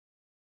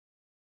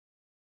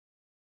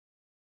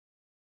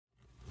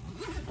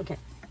Okay.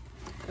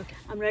 Okay.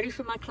 I'm ready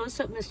for my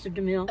close-up, Mr.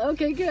 DeMille.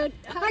 Okay, good.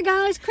 Hi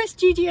guys, Chris,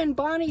 Gigi, and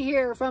Bonnie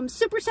here from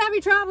Super Savvy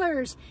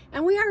Travelers.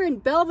 And we are in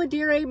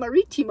Belvedere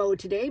Marittimo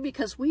today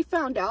because we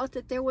found out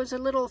that there was a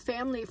little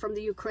family from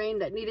the Ukraine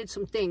that needed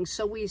some things.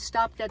 So we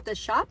stopped at the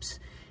shops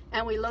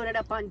and we loaded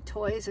up on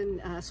toys and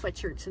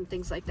sweatshirts and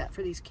things like that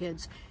for these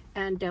kids.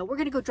 And we're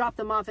going to go drop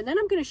them off. And then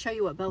I'm going to show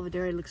you what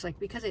Belvedere looks like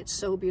because it's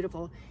so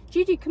beautiful.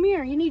 Gigi, come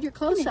here. You need your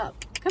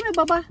close-up. Come here,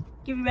 Bubba.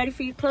 You ready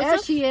for your close-up? There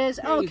she is.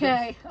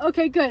 Okay.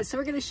 Okay, good. So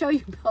we're going to show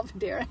you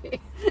Belvedere.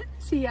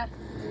 See ya.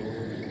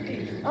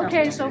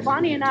 Okay, so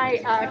Bonnie and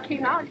I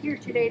came out here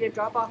today to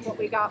drop off what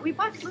we got. We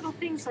bought little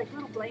things like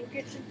little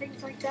blankets and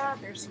things like that.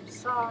 There's some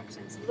socks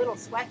and some little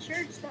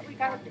sweatshirts that we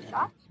got at the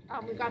shop.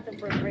 We got them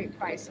for a great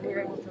price, and we were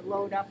able to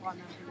load up on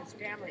them for this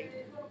family.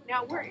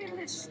 Now, we're in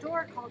this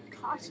store called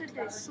Casa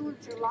de Sul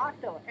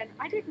Gelato, and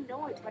I didn't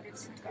know it, but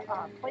it's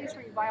a place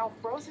where you buy all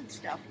frozen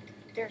stuff.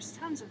 There's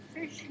tons of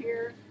fish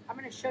here. I'm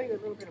going to show you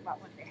a little bit about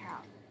what they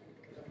have.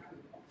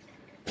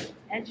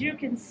 As you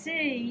can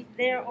see,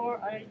 there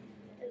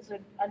is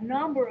a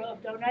number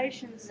of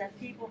donations that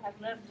people have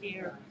left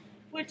here,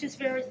 which is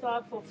very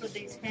thoughtful for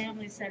these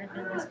families that have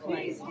in this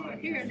place.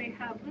 Here they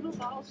have little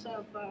balls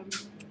of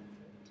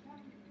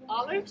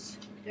olives.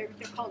 They're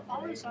called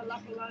olives a la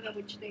colada,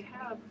 which they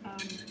have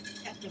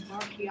at the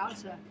Bar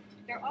Piazza.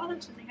 They're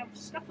olives and they have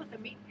stuff with the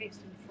meat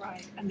paste and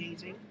fried.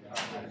 Amazing.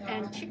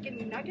 And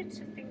chicken nuggets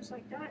and things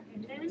like that.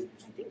 And then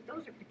I think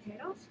those are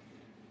potatoes,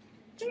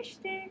 fish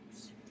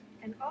sticks,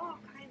 and all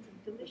kinds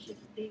of delicious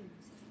things.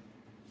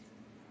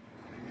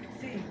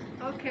 Sì.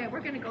 Okay, we're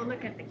going to go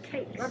look at the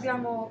cakes. Qua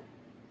abbiamo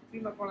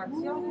prima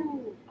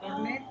colazione,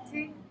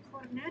 cornetti.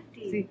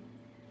 Cornetti. Sì.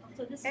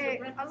 So this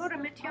is Allora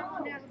mettiamo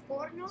nel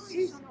forno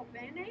Sì. e sono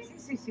bene?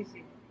 Sì, sì,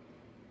 sì.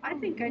 I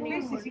think I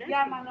need Questi si cornetti.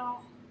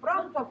 chiamano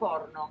pronto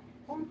forno.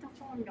 Punto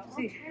fondo.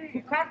 Sì, Okay.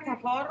 su carta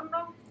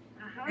forno,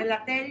 Uh-huh.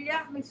 nella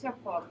teglia messi a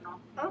forno.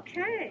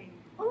 Okay.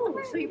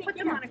 Oh, so you put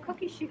them on a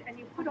cookie sheet and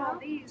you put all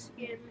these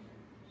in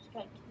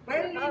the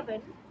Quelli,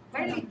 oven.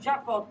 quelli già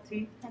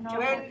cotti,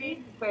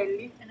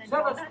 quelli And then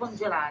solo donuts?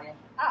 scongelare.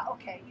 Ah,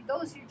 okay.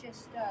 Those you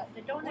just,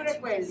 the donuts Pure you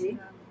quelli?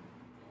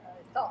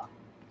 just thaw.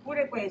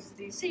 Pure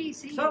questi, Sì,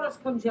 sì. solo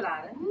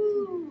scongelare.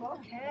 Ooh,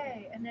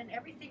 okay. And then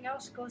everything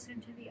else goes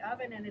into the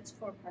oven and it's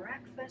for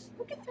breakfast.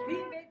 Look at Qui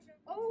that. invece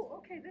Oh,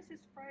 okay. This is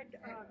fried,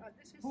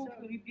 this is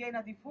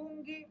ripiena di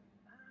funghi,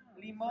 fresh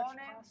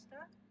limone,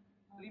 pasta.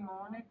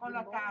 limone con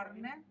la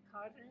carne,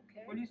 Carne,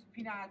 okay. con gli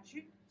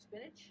spinaci,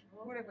 Spinach.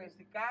 pure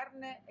questi,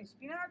 carne e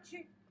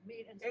spinaci,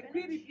 Meat and e spinach.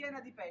 qui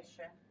ripiena di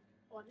pesce.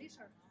 Oh, these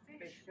are fish.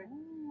 Pesce.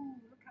 Ooh,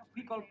 look how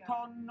Qui pretty col they are.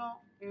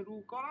 tonno e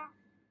rucola,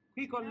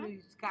 qui con gli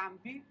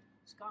scampi,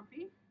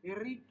 Scampi. il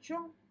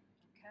riccio,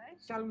 Okay.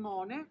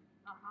 salmone,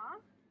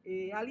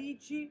 e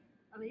alici,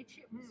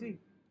 Alici. sì,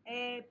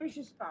 e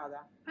pesce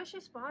spada. Pesce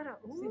spada.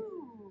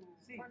 Ooh.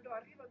 Sì. Quando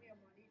arriva mio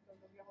marito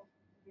dobbiamo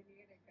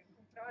venire a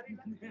comprare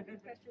il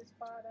pesce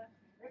spada.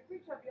 E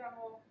qui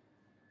abbiamo,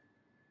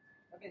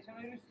 vabbè, sono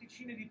i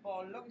rusticini di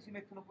pollo che si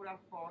mettono pure al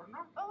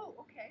forno. Oh,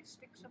 okay.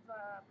 Sticks of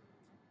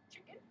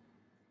chicken.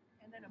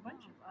 And then a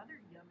bunch of other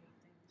yummy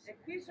things. E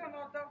qui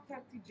sono torte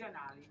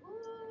artigianali.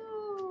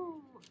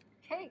 Ooh.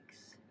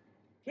 Cakes.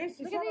 Che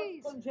si Look at sono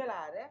these.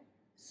 congelare.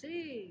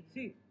 See.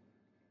 Sì,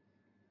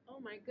 Oh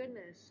my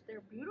goodness.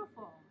 They're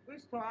beautiful.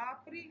 questo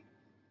apri,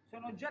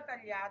 sono già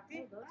tagliati,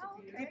 Oh, those are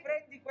ti beautiful.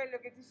 prendi quello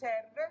che ti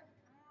serve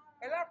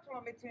e l'altro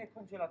lo metti nel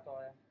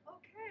congelatore.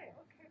 Ok,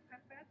 ok,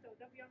 perfetto.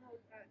 Dobbiamo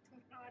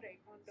tornare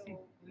quando... Sì,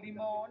 quando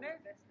limone.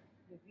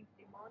 abbiamo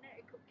limone.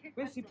 E che Questi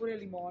questo? pure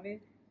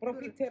limoni,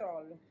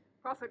 profiterol,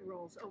 Profit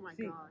rolls. Oh my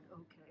Sì. god.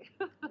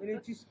 Ok. e le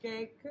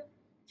cheesecake,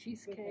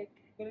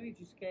 Cheesecake. quelle di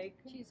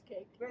cheesecake,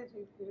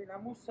 Cheesecake. la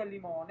mousse al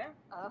limone,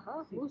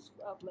 Sì. Mousse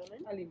of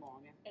lemon. al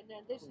limone. And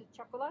then this is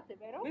chocolate,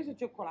 vero? Questo è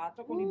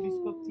cioccolato con i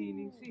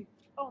biscottini, sì.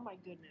 Oh my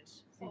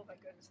goodness. Sì. Oh my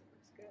goodness, it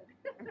looks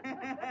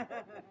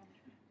good.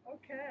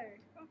 Ok,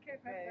 ok,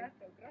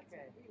 perfetto.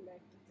 Grazie Ok. mille.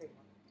 Sì.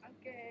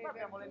 Anche Qua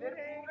abbiamo le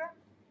verdure. verdure.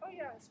 Oh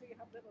yeah, so you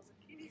have little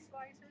zucchini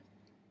slices.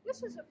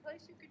 This is a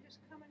place you could just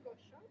come and go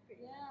shopping.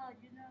 Yeah,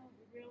 you know,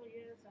 it really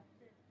is.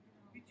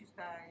 Qui ci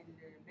sta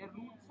il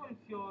merluzzo, il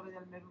fiore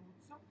del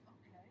merluzzo,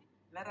 Okay.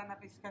 la rana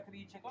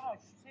pescatrice,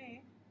 conosci?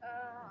 Sì?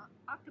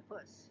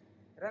 Octopus.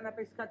 Rana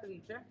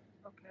pescatrice?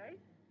 Okay.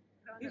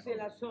 Qui c'è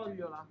la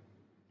sogliola,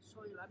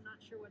 Soil. I'm not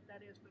sure what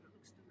that is, but it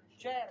looks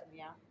delicious.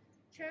 cernia,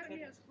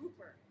 Cherry is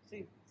grouper.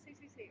 sì,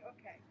 Sì.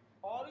 Okay.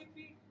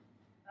 polipi,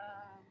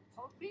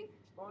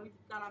 Poultry.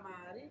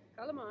 calamari,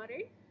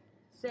 Calamari.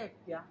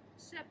 seppia,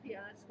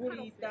 Seppia. That's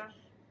pulita,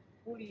 cuttlefish.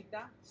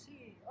 pulita,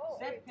 Sì. Oh,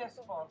 seppia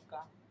tutto-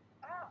 sporca.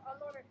 Ah,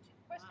 allora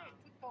questo è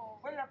tutto.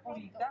 Quella pronto.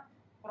 pulita,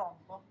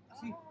 pronto,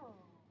 sì. Oh.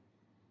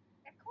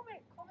 E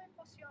come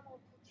possiamo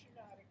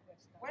cucinare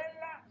questa?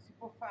 Quella si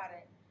può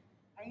fare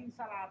a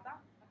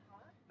insalata,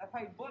 la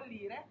fai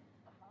bollire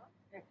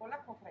e con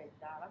l'acqua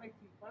fredda, la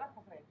metti con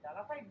l'acqua fredda,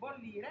 la fai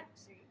bollire,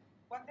 Sì.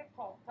 quando è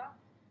cotta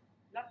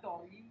la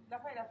togli, la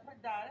fai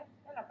raffreddare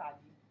e la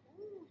tagli.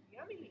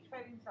 Yummy.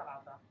 Fai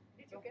l'insalata.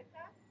 Did you get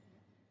that?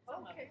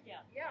 Some of Okay. it,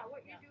 yeah. Yeah,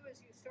 what you Yeah. do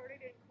is you start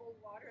it in cold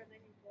water and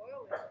then you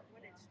boil it.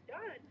 When it's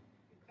done,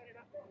 you cut it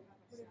up and you have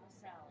a Put it in the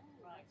salad.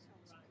 salad, right,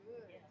 Sounds right.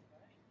 good.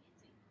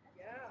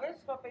 Yeah. Yeah.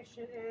 Questo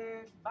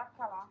pesce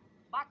baccalà,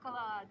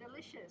 Bacala,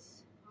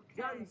 delicious.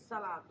 già Okay.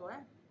 insalato,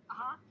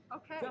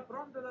 Okay. già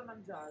pronto da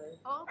mangiare.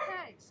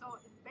 Okay. So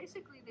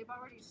basically, they've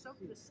already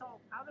soaked the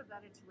salt out of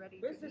that. It's ready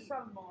Questo to è eat.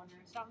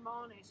 salmone.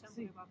 Salmone, sempre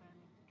Sì. va bene.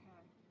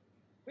 Okay.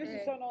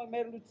 Questi sono i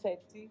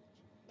merluzzetti,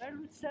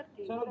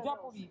 Merluzzetti. sono what are già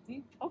those?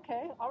 puliti.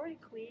 Okay, already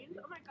cleaned.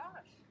 Oh my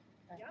gosh.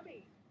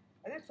 Yummy.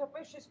 Adesso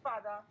pesce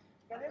spada,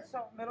 che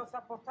adesso me lo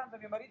sta portando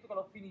mio marito che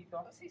l'ho finito.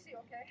 Oh, sì,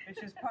 okay.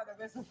 Pesce spada,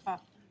 questo fa.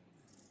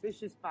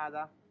 Pesce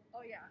spada.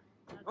 Oh yeah.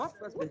 Oh,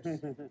 That's,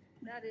 aspetta.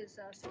 that is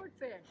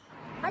swordfish.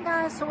 Hi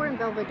guys, so we're in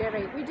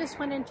Belvedere. We just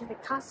went into the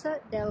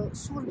Casa del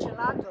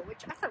Surgelato,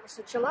 which I thought was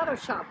a gelato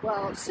shop.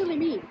 Well, silly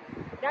me.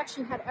 It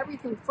actually had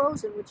everything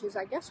frozen, which is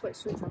I guess what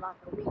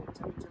surgelato means.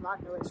 I mean,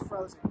 gelato is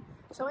frozen.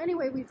 So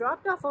anyway, we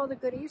dropped off all the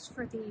goodies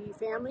for the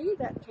family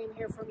that came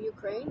here from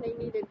Ukraine. They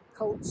needed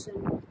coats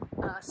and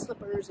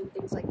slippers and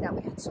things like that.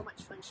 We had so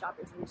much fun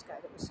shopping for these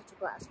guys. It was such a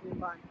blast. We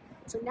fun.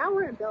 So now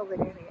we're in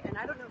Belvedere, and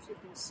I don't know if you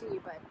can see,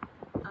 but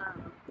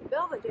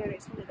Belvedere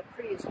is one of the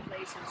prettiest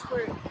places.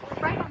 We're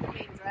right on the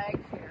main drag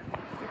here.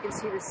 You can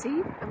see the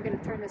sea. I'm going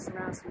to turn this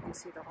around so you can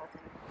see the whole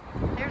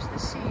thing. There's the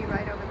sea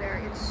right over there.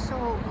 It's so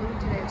blue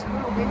today. It's a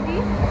little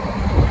windy.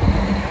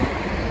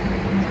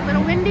 It's a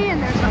little windy,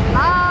 and there's a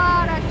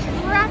lot of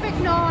traffic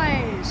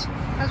noise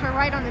because we're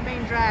right on the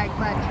main drag,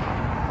 but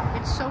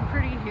it's so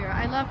pretty here.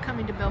 I love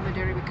coming to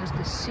Belvedere because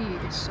the sea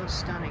is so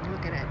stunning.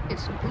 Look at it.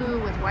 It's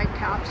blue with white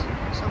caps.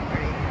 So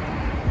pretty.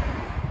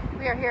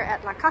 We are here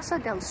at La Casa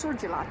del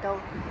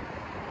Surgelato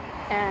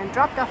and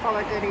dropped off all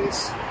our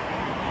goodies,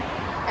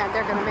 and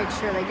they're going to make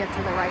sure they get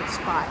to the right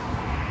spot.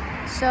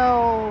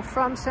 So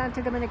from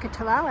Santa Domenica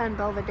Talala and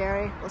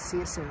Belvedere, we'll see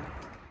you soon.